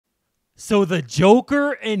So the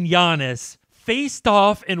Joker and Giannis faced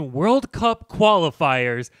off in World Cup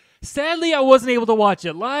qualifiers. Sadly, I wasn't able to watch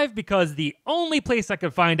it live because the only place I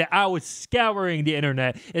could find it, I was scouring the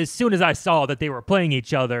internet as soon as I saw that they were playing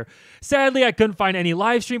each other. Sadly, I couldn't find any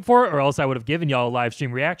live stream for it, or else I would have given y'all a live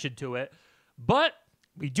stream reaction to it. But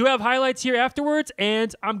we do have highlights here afterwards,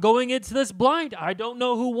 and I'm going into this blind. I don't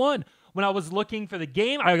know who won. When I was looking for the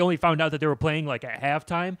game, I only found out that they were playing like at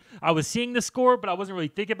halftime. I was seeing the score, but I wasn't really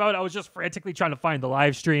thinking about it. I was just frantically trying to find the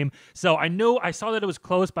live stream. So I saw that it was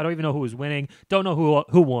close, but I don't even know who was winning. Don't know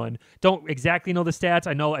who won. Don't exactly know the stats.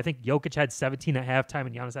 I think Jokic had 17 at halftime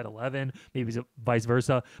and Giannis had 11. Maybe vice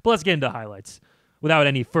versa. But let's get into highlights without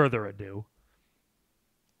any further ado.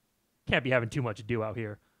 Can't be having too much ado out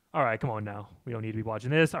here. All right, come on now. We don't need to be watching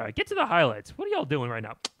this. All right, get to the highlights. What are y'all doing right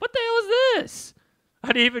now? What the hell is this?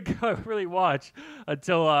 I didn't even really watch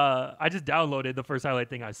until I just downloaded the first highlight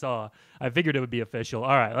thing I saw. I figured it would be official.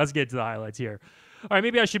 All right, let's get to the highlights here. All right,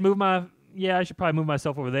 maybe I should I should probably move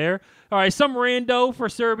myself over there. All right, some rando for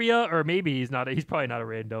Serbia, or maybe he's probably not a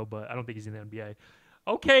rando, but I don't think he's in the NBA.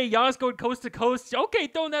 Okay, Giannis going coast to coast. Okay,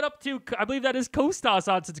 throwing that up to, I believe that is Kostas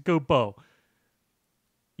Antetokounmpo.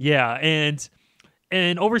 Yeah, and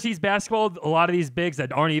in overseas basketball, a lot of these bigs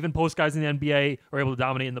that aren't even post guys in the NBA are able to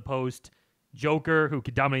dominate in the post. Joker, who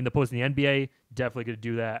could dominate in the post in the NBA, definitely could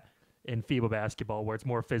do that in FIBA basketball, where it's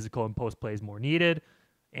more physical and post play is more needed.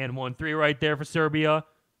 And 1-3 right there for Serbia.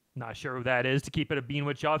 Not sure who that is to keep it a bean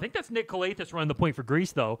with y'all. I think that's Nikola that's running the point for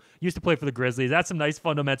Greece, though. Used to play for the Grizzlies. That's some nice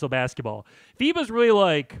fundamental basketball. FIBA's really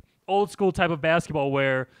like old school type of basketball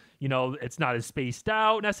where, it's not as spaced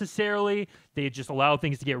out necessarily. They just allow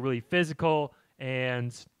things to get really physical,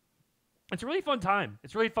 and it's a really fun time.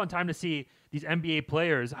 It's a really fun time to see these NBA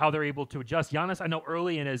players, how they're able to adjust. Giannis, I know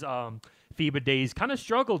early in his FIBA days, kind of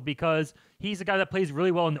struggled because he's a guy that plays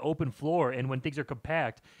really well in the open floor, and when things are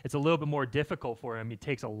compact, it's a little bit more difficult for him. It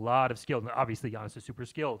takes a lot of skill. And obviously, Giannis is super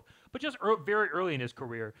skilled, but just very early in his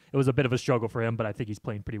career, it was a bit of a struggle for him, but I think he's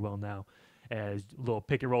playing pretty well now. As a little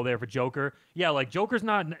pick and roll there for Joker. Yeah, like Joker's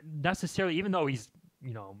not necessarily, even though he's,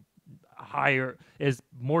 higher, is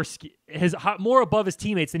more above his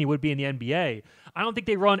teammates than he would be in the NBA. I don't think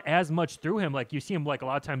they run as much through him. Like you see him like a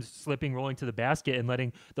lot of times slipping, rolling to the basket, and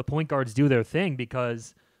letting the point guards do their thing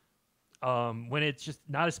because when it's just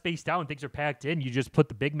not as spaced out and things are packed in, you just put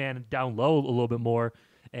the big man down low a little bit more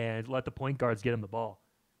and let the point guards get him the ball.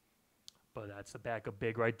 But that's the backup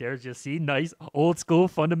big right there. Just see, nice old school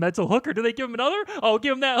fundamental hooker. Do they give him another? Oh,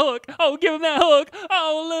 give him that hook. Oh, give him that hook.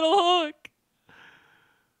 Oh, little hook.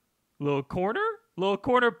 Little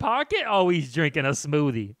corner pocket. Oh, he's drinking a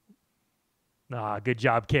smoothie. Good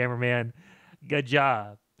job, cameraman. Good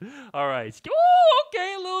job. All right. Oh,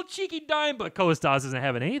 okay, a little cheeky dime, but Kostas isn't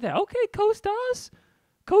having any of that. Okay,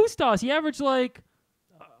 Kostas. He averaged like,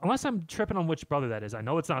 unless I'm tripping on which brother that is. I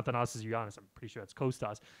know it's not Thanasis or Giannis. I'm pretty sure it's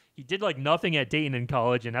Kostas. He did like nothing at Dayton in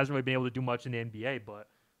college and hasn't really been able to do much in the NBA, but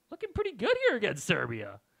looking pretty good here against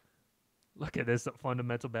Serbia. Look at this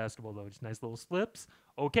fundamental basketball, though. Just nice little slips.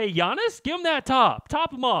 Okay, Giannis, give him that top.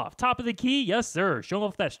 Top him off. Top of the key. Yes, sir. Show him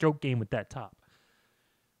off that stroke game with that top.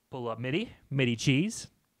 Pull up midi cheese.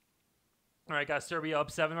 All right, got Serbia up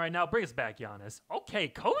 7 right now. Bring us back, Giannis. Okay,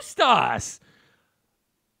 Kostas.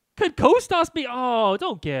 Could Kostas be... Oh,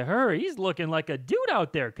 don't get hurt. He's looking like a dude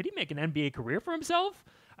out there. Could he make an NBA career for himself?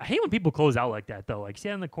 I hate when people close out like that, though. Like,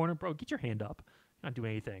 stand in the corner, bro. Get your hand up. Not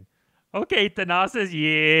doing anything. Okay, Thanasis.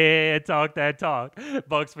 Yeah, talk that talk.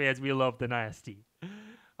 Bucks fans, we love the nasty.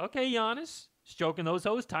 Okay, Giannis. Stroking those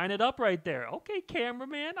hoes, tying it up right there. Okay,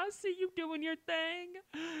 cameraman. I see you doing your thing.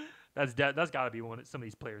 That's got to be some of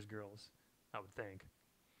these players' girls, I would think.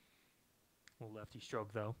 Little lefty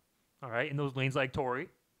stroke, though. All right, in those lanes like Torrey.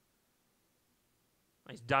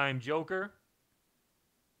 Nice dime Joker.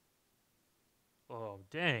 Oh,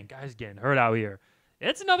 dang. Guys getting hurt out here.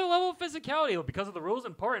 It's another level of physicality because of the rules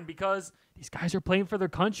in part and because these guys are playing for their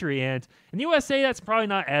country. And in the USA, that's probably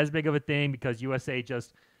not as big of a thing because USA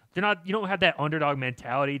just, you don't have that underdog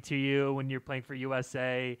mentality to you when you're playing for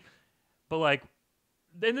USA. But like,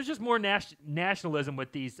 then there's just more nationalism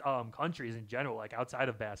with these countries in general, like outside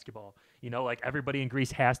of basketball. Like everybody in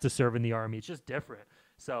Greece has to serve in the army. It's just different.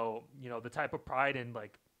 So, the type of pride and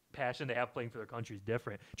like passion they have playing for their country is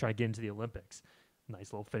different. Trying to get into the Olympics.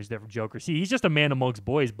 Nice little finish there from Joker. See, he's just a man amongst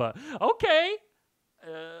boys, but okay.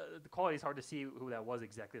 The quality is hard to see who that was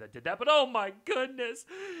exactly that did that, but oh my goodness.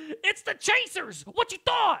 It's the Chasers. What you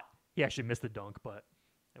thought? He actually missed the dunk, but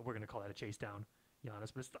we're going to call that a chase down.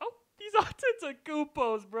 Giannis missed. Oh, these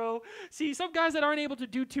Antetokounmpos, bro. See, some guys that aren't able to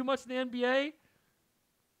do too much in the NBA,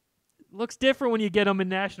 looks different when you get them in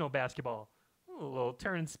national basketball. Ooh, a little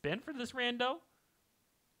turn and spin for this rando.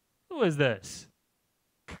 Ooh, Who is this?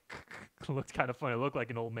 Looks kind of funny. I look like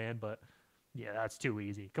an old man, but yeah, that's too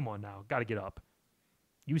easy. Come on now. Got to get up.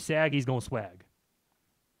 You sag, he's going to swag.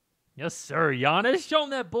 Yes, sir. Giannis, show him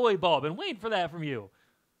that bully ball. Been waiting for that from you.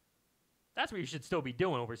 That's what you should still be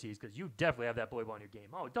doing overseas, because you definitely have that bully ball in your game.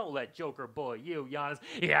 Oh, don't let Joker bully you, Giannis.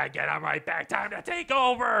 Yeah, get him right back. Time to take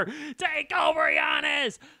over. Take over,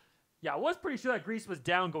 Giannis. Yeah, I was pretty sure that Greece was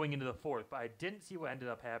down going into the fourth, but I didn't see what ended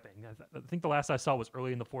up happening. I think the last I saw was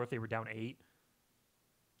early in the fourth. They were down 8.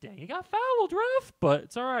 Dang, you got fouled, ref. But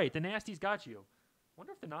it's all right. The Nasties got you.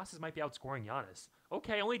 Wonder if the Nasties might be outscoring Giannis.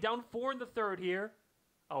 Okay, only down 4 in the third here.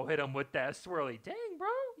 I'll hit him with that swirly. Dang, bro.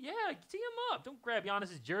 Yeah, tee him up. Don't grab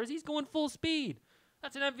Giannis' jersey. He's going full speed.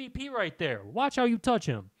 That's an MVP right there. Watch how you touch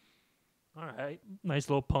him. All right. Nice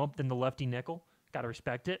little pump. Then the lefty nickel. Got to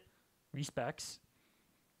respect it. Respects.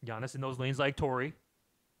 Giannis in those lanes like Torrey.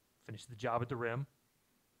 Finished the job at the rim.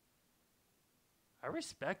 I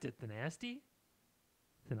respect it, the nasty.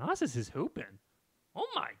 Thanasis is hooping. Oh,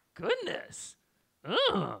 my goodness.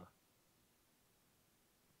 Ugh.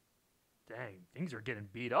 Dang, things are getting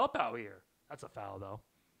beat up out here. That's a foul, though.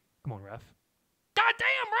 Come on, ref. Goddamn,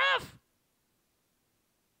 ref!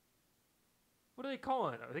 What are they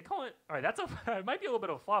calling? Are they calling? All right, that's it might be a little bit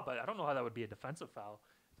of a flop, but I don't know how that would be a defensive foul,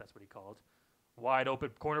 if that's what he called. Wide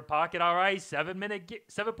open corner pocket. All right,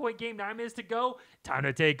 7-point game, 9 minutes to go. Time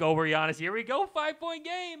to take over, Giannis. Here we go, 5-point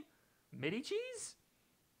game. Midi cheese?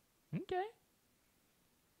 Okay.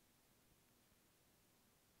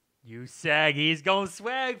 You sag, he's going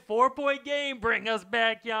swag. 4-point game. Bring us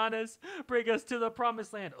back, Giannis. Bring us to the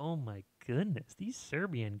promised land. Oh, my goodness. These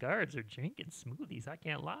Serbian guards are drinking smoothies. I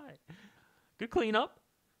can't lie. Good cleanup.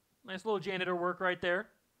 Nice little janitor work right there.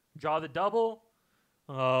 Draw the double.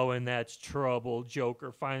 Oh, and that's trouble.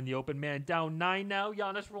 Joker finding the open man. Down 9 now.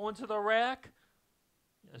 Giannis rolling to the rack.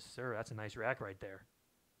 Yes, sir. That's a nice rack right there.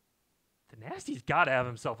 The Nasty's got to have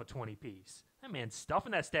himself a 20-piece. That man's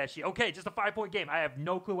stuffing that stat sheet. Okay, just a 5-point game. I have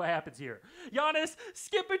no clue what happens here. Giannis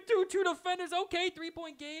skipping through 2 defenders. Okay,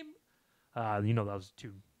 3-point game. You know those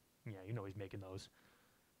 2. Yeah, you know he's making those.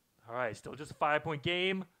 All right, still just a 5-point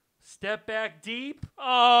game. Step back deep.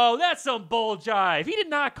 Oh, that's some bull jive. He did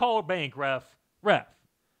not call bank, ref. At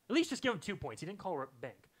least just give him 2 points. He didn't call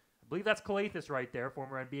bank. I believe that's Kalathis right there,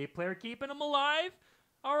 former NBA player, keeping him alive.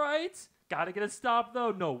 All right. Got to get a stop,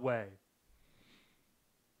 though. No way.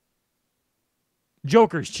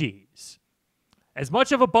 Joker's cheese. As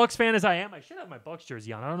much of a Bucks fan as I am, I should have my Bucks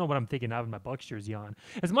jersey on. I don't know what I'm thinking of having my Bucks jersey on.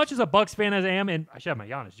 As much as a Bucks fan as I am, and I should have my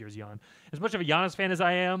Giannis jersey on. As much of a Giannis fan as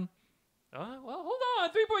I am, well, hold on.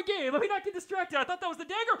 3-point game. Let me not get distracted. I thought that was the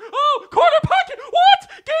dagger. Oh, corner pocket. What?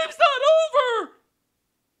 Game's not over.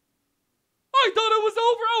 I thought it was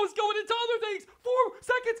over. I was going into other things. 4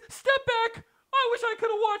 seconds. Step back. I wish I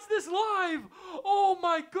could have watched this live. Oh,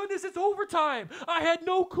 my goodness. It's overtime. I had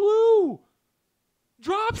no clue.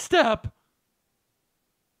 Drop step.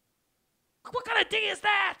 What kind of D is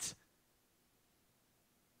that?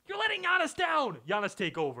 You're letting Giannis down. Giannis,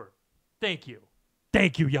 take over. Thank you.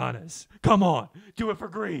 Thank you, Giannis. Come on. Do it for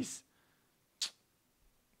Greece.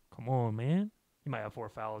 Come on, man. He might have 4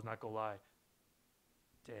 fouls, not gonna lie.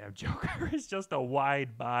 Damn, Joker is just a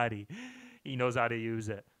wide body. He knows how to use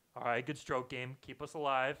it. All right, good stroke game. Keep us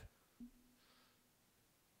alive.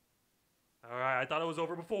 All right, I thought it was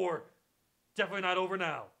over before. Definitely not over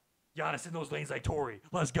now. Giannis in those lanes like Torrey.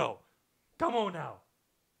 Let's go. Come on now.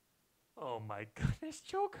 Oh, my goodness.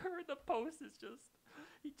 Joker in the post is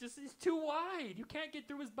he's too wide. You can't get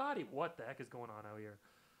through his body. What the heck is going on out here?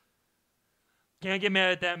 Can't get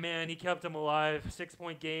mad at that man. He kept him alive.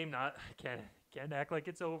 6-point game. Can't act like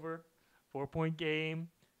it's over. 4-point game.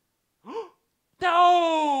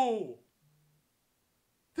 No!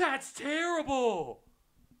 That's terrible.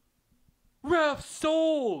 Ref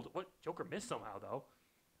sold. What? Joker missed somehow, though.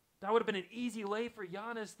 That would have been an easy lay for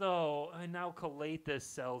Giannis, though. And now Kalathis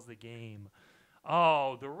sells the game.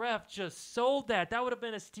 Oh, the ref just sold that. That would have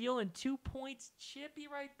been a steal and 2 points chippy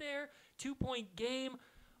right there. 2-point game.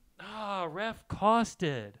 Ref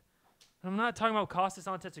costed. I'm not talking about Costas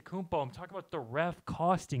Antetokounmpo. I'm talking about the ref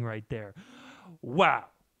costing right there. Wow.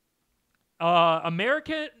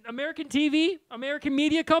 American TV, American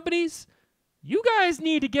media companies, you guys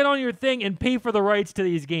need to get on your thing and pay for the rights to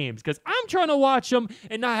these games, because I'm trying to watch them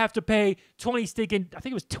and not have to pay I think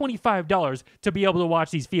it was $25 to be able to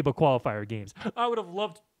watch these FIBA qualifier games. I would have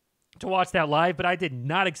loved to watch that live, but I did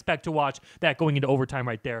not expect to watch that going into overtime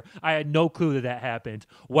right there. I had no clue that happened.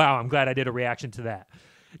 Wow, I'm glad I did a reaction to that.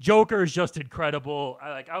 Joker is just incredible.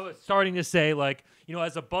 I was starting to say,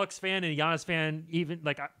 as a Bucks fan and a Giannis fan, even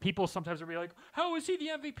people sometimes will be like, how is he the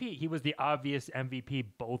MVP? He was the obvious MVP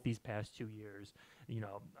both these past 2 years.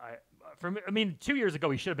 I mean, 2 years ago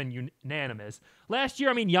he should have been unanimous. Last year,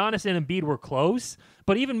 I mean, Giannis and Embiid were close,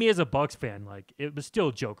 but even me as a Bucks fan, like, it was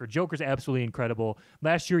still Joker. Joker's absolutely incredible.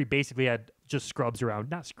 Last year he basically had just scrubs around,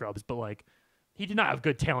 not scrubs, but like, he did not have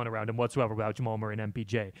good talent around him whatsoever without Jamal Murray and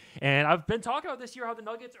MPJ. And I've been talking about this year how the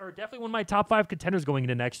Nuggets are definitely one of my top 5 contenders going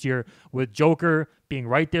into next year, with Joker being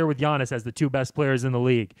right there with Giannis as the 2 best players in the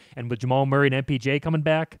league. And with Jamal Murray and MPJ coming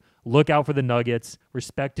back, look out for the Nuggets.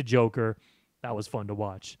 Respect to Joker. That was fun to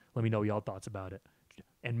watch. Let me know y'all thoughts about it.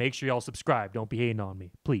 And make sure y'all subscribe. Don't be hating on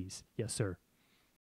me. Please. Yes, sir.